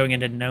recommend going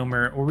into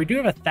Nomer, or we do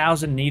have a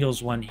 1,000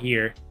 Needles one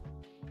here,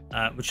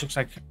 which looks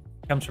like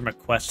it comes from a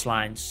quest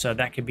line, so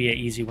that could be an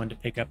easy one to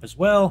pick up as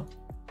well.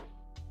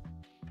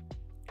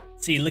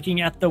 Let's see,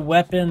 looking at the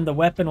weapon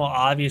will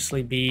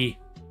obviously be,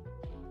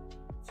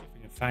 let's see if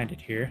we can find it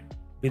here,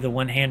 be the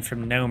one hand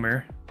from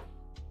Nomer.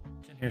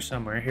 It's in here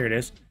somewhere. Here it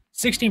is.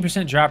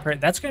 16% drop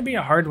rate. That's going to be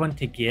a hard one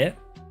to get.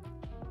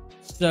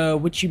 So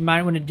what you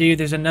might want to do,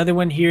 there's another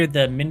one here,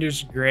 the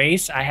Minder's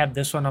Grace. I have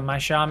this one on my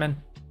Shaman.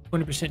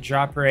 20%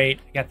 drop rate.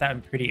 I got that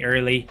one pretty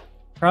early.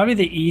 Probably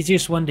the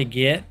easiest one to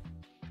get.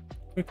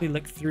 Quickly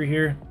look through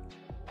here.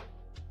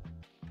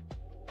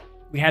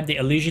 We have the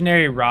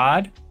Illusionary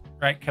Rod,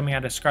 right, coming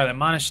out of Scarlet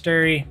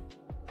Monastery.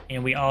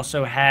 And we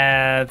also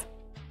have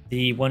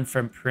the one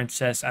from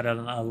Princess at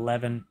an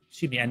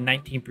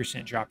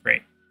 19% drop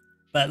rate.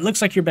 But it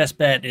looks like your best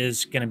bet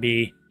is going to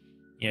be,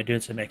 doing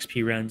some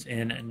XP runs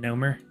in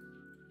Nomer.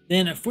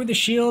 Then for the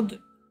shield,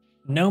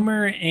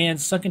 Nomer and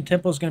Sunken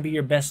Temple is going to be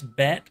your best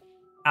bet.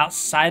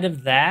 Outside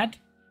of that,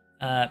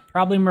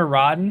 probably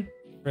Maraudin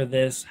for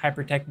this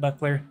Hypertech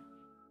Buckler.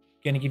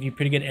 Going to give you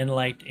pretty good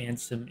intellect and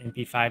some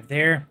MP5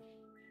 there.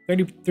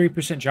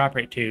 33% drop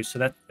rate too, so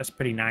that's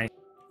pretty nice.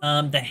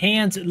 The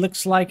hands, it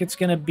looks like it's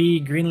going to be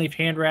Greenleaf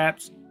Hand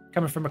Wraps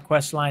coming from a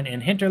quest line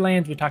in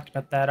Hinterlands. We talked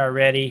about that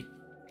already.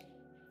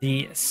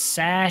 The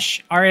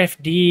Sash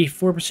RFD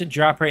 4%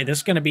 drop rate. This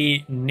is going to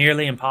be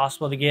nearly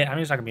impossible to get. I mean,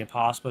 it's not going to be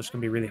impossible. It's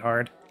going to be really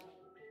hard.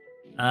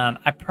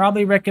 I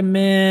probably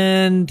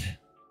recommend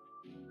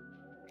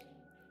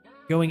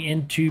going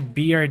into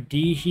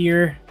BRD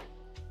here.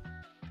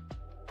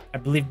 I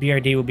believe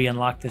BRD will be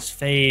unlocked this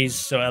phase.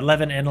 So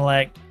 11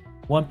 intellect,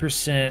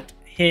 1%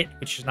 hit,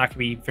 which is not going to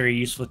be very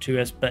useful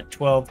to us, but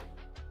 12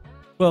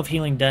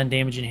 healing done,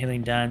 damage and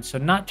healing done. So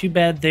not too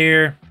bad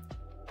there.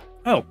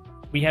 Oh,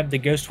 we have the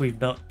Ghost Weave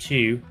belt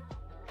too,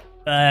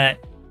 but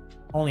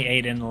only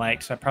 8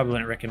 intellect, so I probably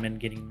wouldn't recommend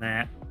getting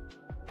that.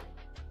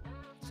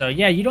 So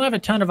yeah, you don't have a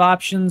ton of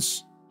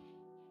options.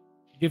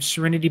 You have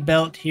Serenity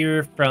belt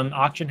here from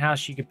Auction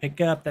House you could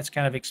pick up. That's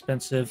kind of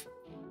expensive.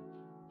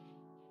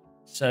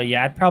 So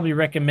yeah, I'd probably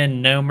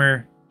recommend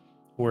Nomer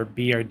or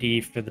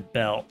BRD for the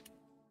belt.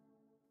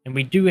 And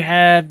we do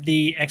have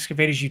the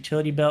Excavator's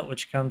Utility belt,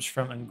 which comes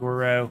from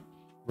Angoro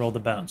Roll the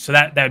Bones. So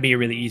that would be a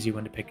really easy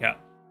one to pick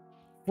up.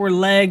 For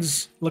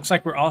legs, looks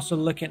like we're also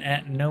looking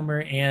at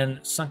Nomer and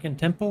Sunken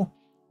Temple,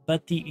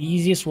 but the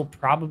easiest will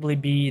probably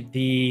be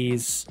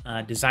these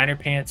designer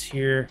pants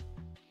here.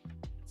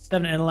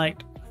 7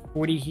 intellect,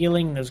 40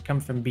 healing. Those come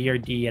from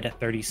BRD at a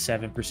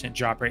 37%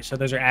 drop rate, so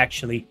those are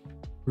actually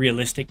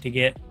realistic to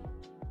get.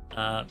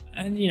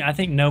 And I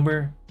think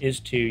Nomer is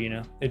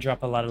too. They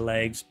drop a lot of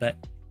legs, but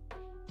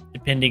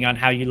depending on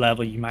how you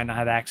level, you might not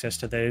have access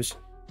to those.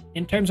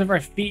 In terms of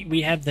our feet,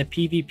 we have the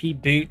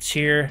PvP boots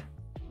here.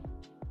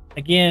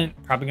 Again,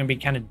 probably going to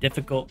be kind of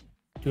difficult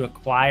to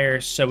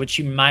acquire. So what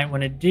you might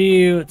want to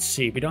do, let's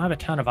see, we don't have a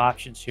ton of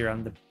options here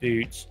on the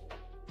boots.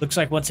 Looks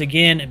like, once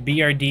again,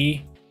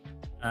 BRD,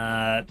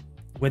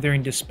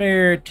 Withering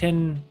Despair,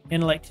 10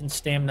 intellect, 10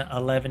 stamina,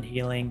 11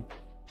 healing.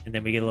 And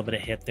then we get a little bit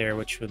of hit there,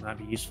 which would not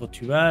be useful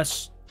to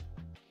us.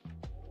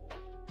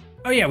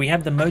 Oh yeah, we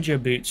have the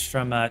Mojo boots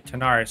from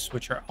Tanaris,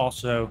 which are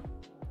also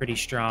pretty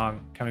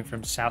strong, coming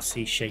from South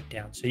Sea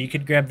Shakedown. So you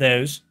could grab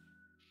those.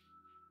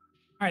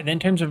 All right, then in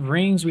terms of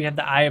rings, we have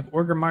the Eye of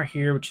Orgrimmar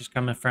here, which is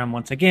coming from,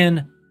 once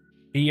again,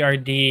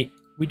 BRD.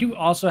 We do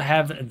also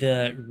have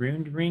the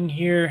Runed ring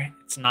here.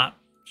 It's not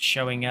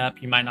showing up.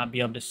 You might not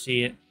be able to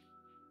see it.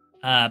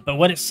 But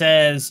what it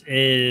says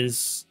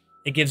is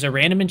it gives a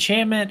random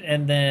enchantment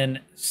and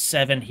then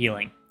 7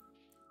 healing.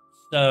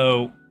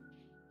 So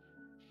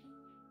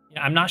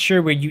I'm not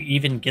sure where you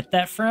even get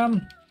that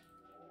from,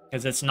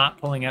 because it's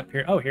not pulling up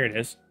here. Oh, here it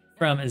is.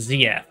 From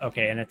ZF.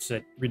 Okay, and it's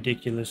a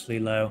ridiculously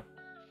low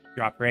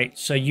drop rate.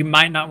 So you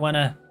might not want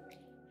to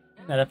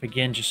turn that up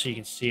again just so you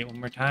can see it one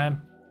more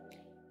time.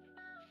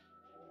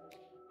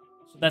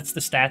 So that's the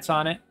stats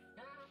on it.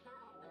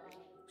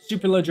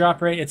 Super low drop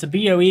rate. It's a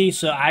BOE,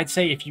 so I'd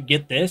say if you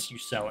get this, you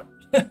sell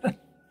it.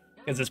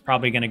 Because it's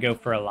probably going to go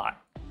for a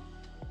lot,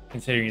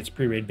 considering it's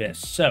Pre-raid Bis.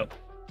 So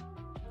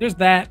there's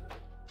that.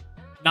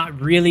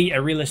 Not really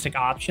a realistic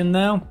option,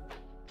 though.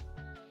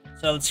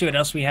 So let's see what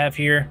else we have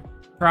here.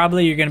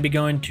 Probably you're going to be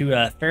going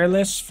to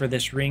Fairless for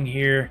this ring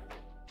here.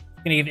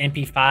 Going to give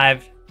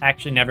MP5.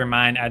 Actually, never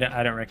mind. I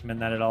don't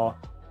recommend that at all.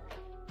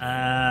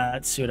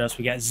 Let's see what else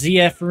we got.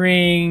 ZF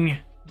ring.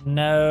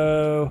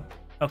 No.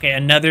 Okay,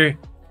 another.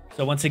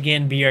 So once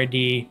again,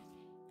 BRD,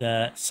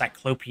 the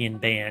Cyclopean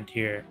band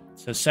here.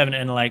 So 7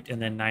 intellect and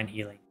then 9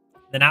 healing.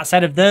 Then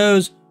outside of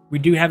those, we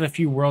do have a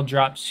few world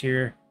drops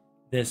here.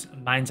 This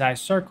Mind's Eye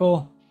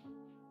Circle.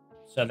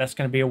 So that's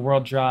going to be a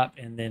world drop.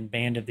 And then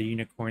Band of the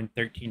Unicorn,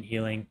 13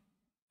 healing.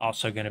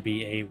 Also going to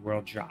be a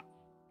world drop.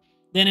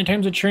 Then in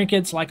terms of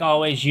trinkets, like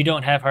always, you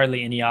don't have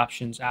hardly any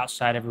options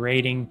outside of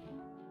raiding.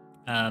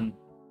 So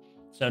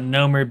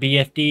Nomer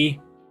BFD,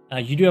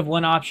 You do have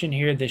one option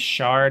here, this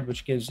shard,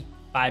 which gives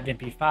 5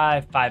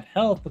 MP5, 5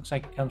 health. Looks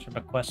like it comes from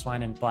a quest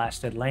line in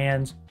Blasted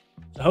Lands.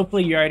 So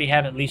hopefully you already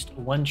have at least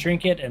one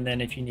trinket, and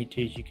then if you need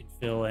to, you can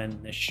fill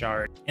in this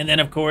shard. And then,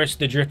 of course,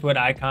 the driftwood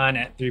icon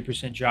at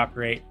 3% drop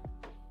rate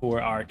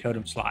for our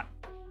totem slot.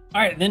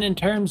 All right, then in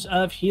terms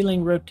of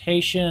healing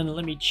rotation,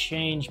 let me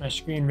change my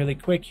screen really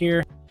quick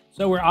here.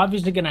 So we're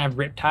obviously going to have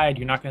Riptide.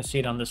 You're not going to see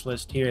it on this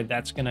list here.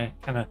 That's going to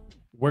kind of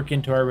work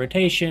into our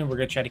rotation. We're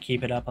going to try to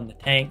keep it up on the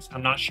tanks.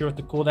 I'm not sure what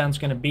the cooldown is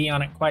going to be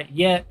on it quite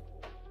yet.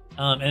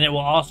 And it will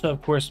also,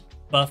 of course,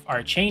 buff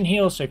our chain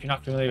heal. So if you're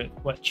not familiar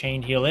with what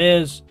chain heal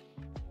is,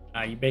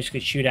 you basically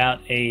shoot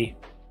out a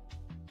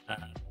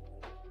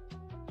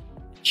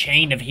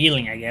chain of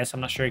healing, I guess. I'm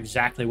not sure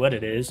exactly what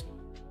it is.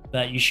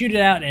 But you shoot it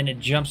out and it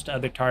jumps to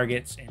other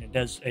targets and it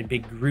does a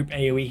big group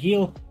AoE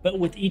heal. But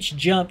with each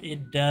jump,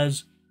 it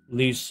does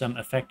lose some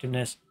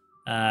effectiveness,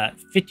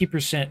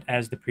 50%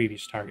 as the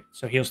previous target.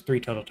 So heals 3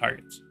 total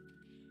targets.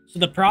 So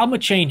the problem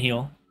with chain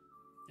heal,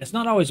 it's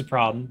not always a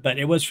problem, but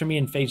it was for me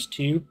in phase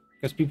 2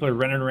 because people are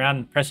running around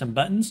and pressing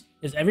buttons,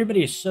 is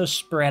everybody is so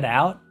spread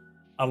out.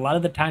 A lot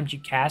of the times you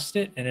cast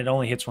it and it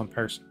only hits one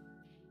person.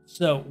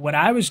 So what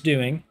I was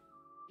doing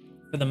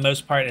for the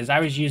most part is I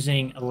was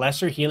using a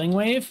lesser healing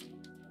wave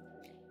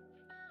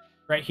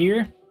right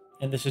here.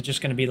 And this is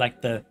just going to be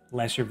like the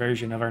lesser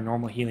version of our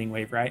normal healing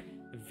wave, right?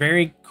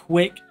 Very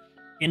quick,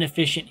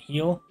 inefficient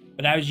heal.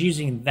 But I was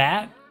using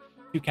that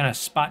to kind of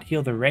spot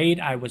heal the raid.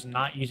 I was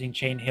not using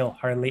chain heal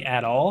hardly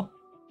at all.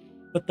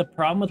 But the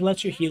problem with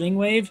lesser healing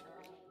wave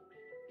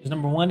is,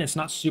 number one, it's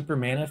not super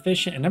mana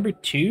efficient. And number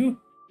two,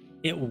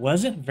 it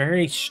wasn't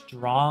very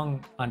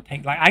strong on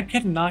tank. Like, I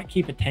could not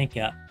keep a tank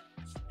up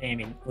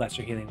spamming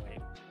lesser healing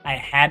wave. I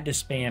had to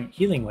spam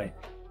healing wave.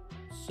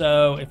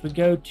 So if we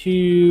go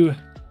to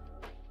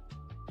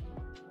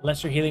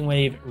lesser healing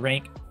wave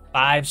rank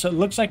 5, so it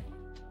looks like,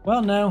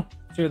 well, no,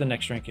 let's see where the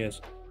next rank is.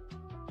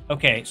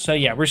 Okay, so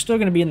yeah, we're still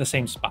going to be in the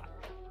same spot.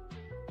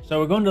 So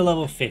we're going to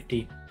level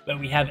 50, but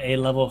we have a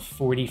level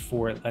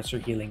 44 lesser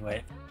healing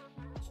wave.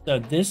 So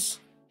this,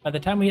 by the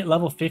time we hit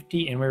level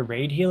 50 and we're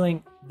raid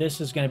healing,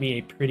 this is going to be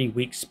a pretty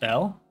weak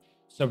spell.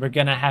 So we're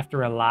going to have to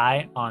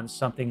rely on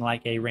something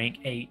like a rank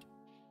 8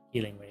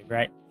 healing wave,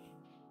 right?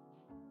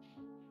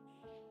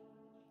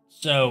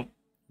 So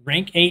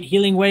rank 8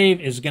 healing wave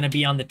is going to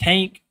be on the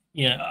tank.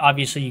 You know,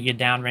 obviously you could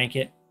down rank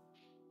it.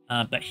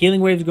 But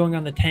healing wave is going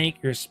on the tank.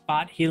 You're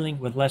spot healing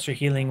with lesser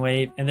healing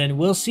wave. And then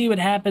we'll see what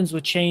happens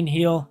with chain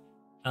heal.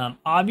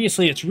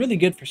 Obviously, it's really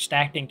good for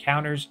stacked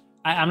encounters.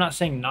 I'm not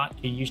saying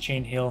not to use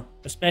chain heal,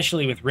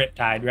 especially with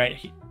Riptide,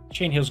 right?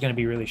 Chain heal is going to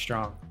be really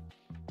strong.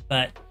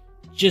 But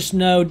just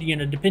know, you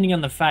know, depending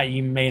on the fight,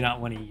 you may not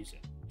want to use it.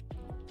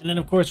 And then,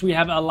 of course, we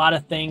have a lot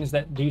of things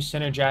that do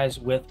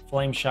synergize with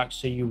Flame Shock,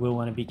 so you will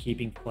want to be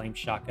keeping Flame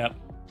Shock up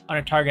on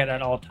a target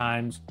at all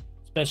times,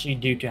 especially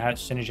due to how it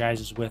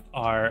synergizes with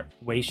our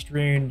Waste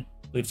Rune.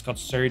 I believe it's called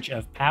Surge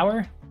of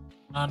Power.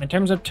 In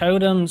terms of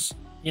totems,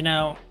 you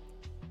know,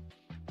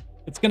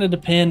 it's going to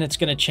depend. It's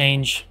going to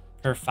change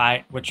per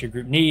fight what your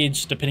group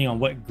needs, depending on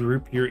what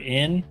group you're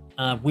in.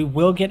 We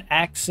will get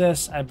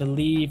access, I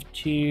believe,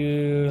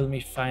 to, let me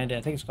find it.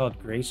 I think it's called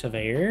Grace of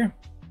Air.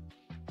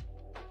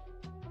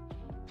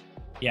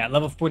 Yeah,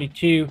 level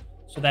 42.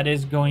 So that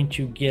is going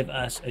to give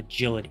us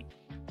agility.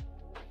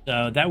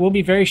 So that will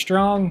be very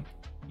strong.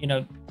 You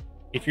know,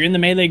 if you're in the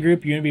melee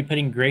group, you're going to be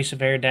putting Grace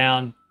of Air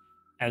down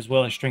as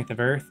well as Strength of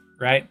Earth,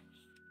 right?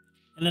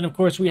 And then, of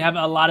course, we have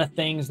a lot of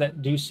things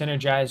that do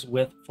synergize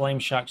with Flame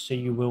Shock, so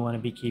you will want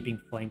to be keeping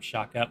Flame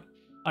Shock up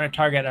on a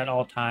target at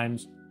all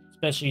times,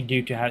 especially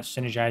due to how it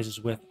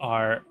synergizes with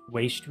our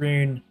Waste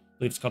Rune. I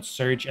believe it's called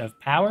Surge of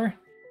Power.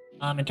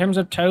 In terms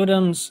of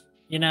totems,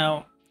 you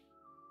know,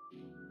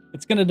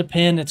 it's going to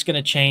depend. It's going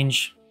to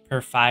change per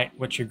fight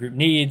what your group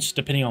needs,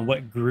 depending on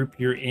what group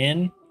you're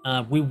in.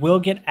 We will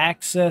get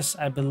access,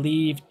 I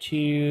believe,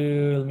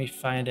 to, let me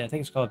find it. I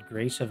think it's called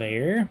Grace of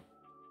Air.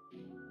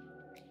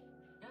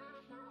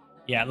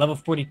 Yeah, level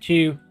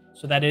 42.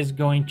 So that is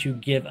going to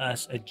give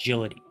us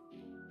agility.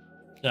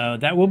 So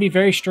that will be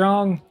very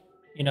strong.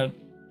 You know,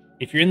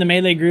 if you're in the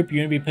melee group, you're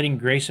going to be putting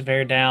Grace of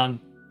Air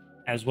down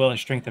as well as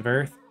Strength of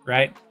Earth,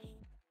 right?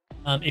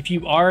 If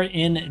you are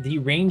in the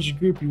ranged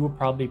group, you will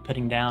probably be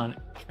putting down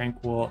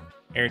Tranquil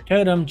Air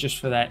Totem just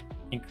for that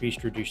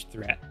increased reduced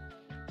threat.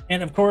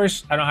 And of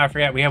course, I don't have to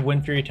forget, we have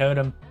Wind Fury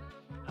Totem.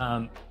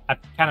 I've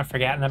kind of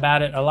forgotten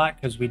about it a lot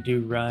because we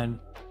do run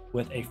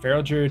with a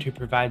Feral Druid who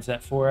provides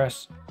that for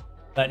us.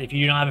 But if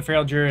you don't have a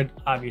Feral Druid,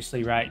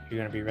 obviously, right, you're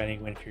going to be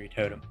running Wind Fury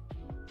Totem.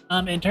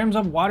 In terms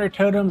of water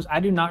totems, I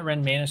do not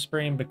run Mana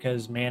Spring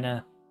because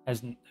mana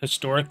has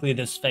historically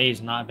this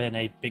phase not been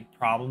a big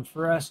problem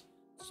for us.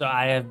 So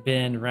I have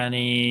been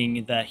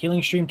running the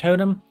Healing Stream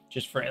Totem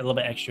just for a little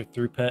bit extra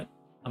throughput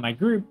on my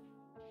group.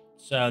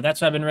 So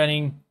that's what I've been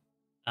running.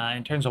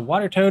 In terms of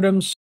water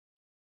totems,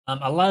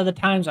 a lot of the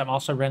times I'm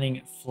also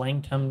running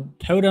Flame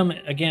Totem.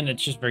 Again,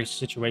 it's just very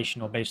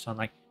situational based on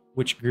like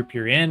which group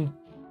you're in.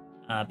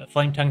 But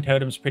Flame Tongue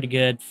Totem is pretty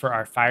good for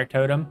our Fire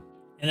Totem.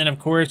 And then, of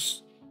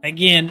course,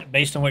 again,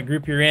 based on what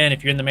group you're in,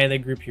 if you're in the melee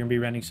group, you're gonna be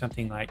running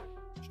something like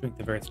Strength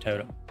of Earth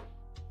Totem.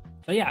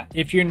 So yeah,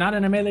 if you're not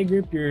in a melee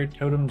group, your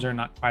totems are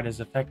not quite as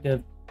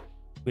effective.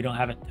 We don't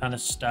have a ton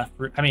of stuff.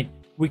 I mean,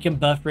 we can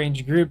buff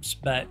range groups,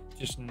 but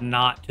just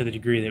not to the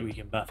degree that we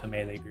can buff a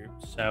melee group.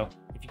 So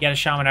if you got a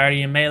shaman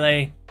already in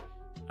melee,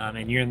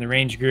 and you're in the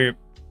range group,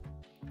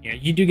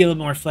 you do get a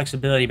little more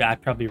flexibility, but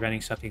I'd probably be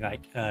running something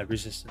like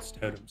resistance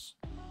totems.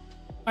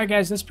 All right,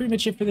 guys, that's pretty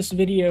much it for this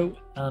video.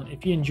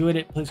 If you enjoyed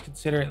it, please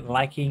consider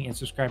liking and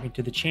subscribing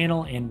to the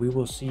channel, and we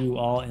will see you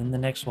all in the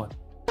next one.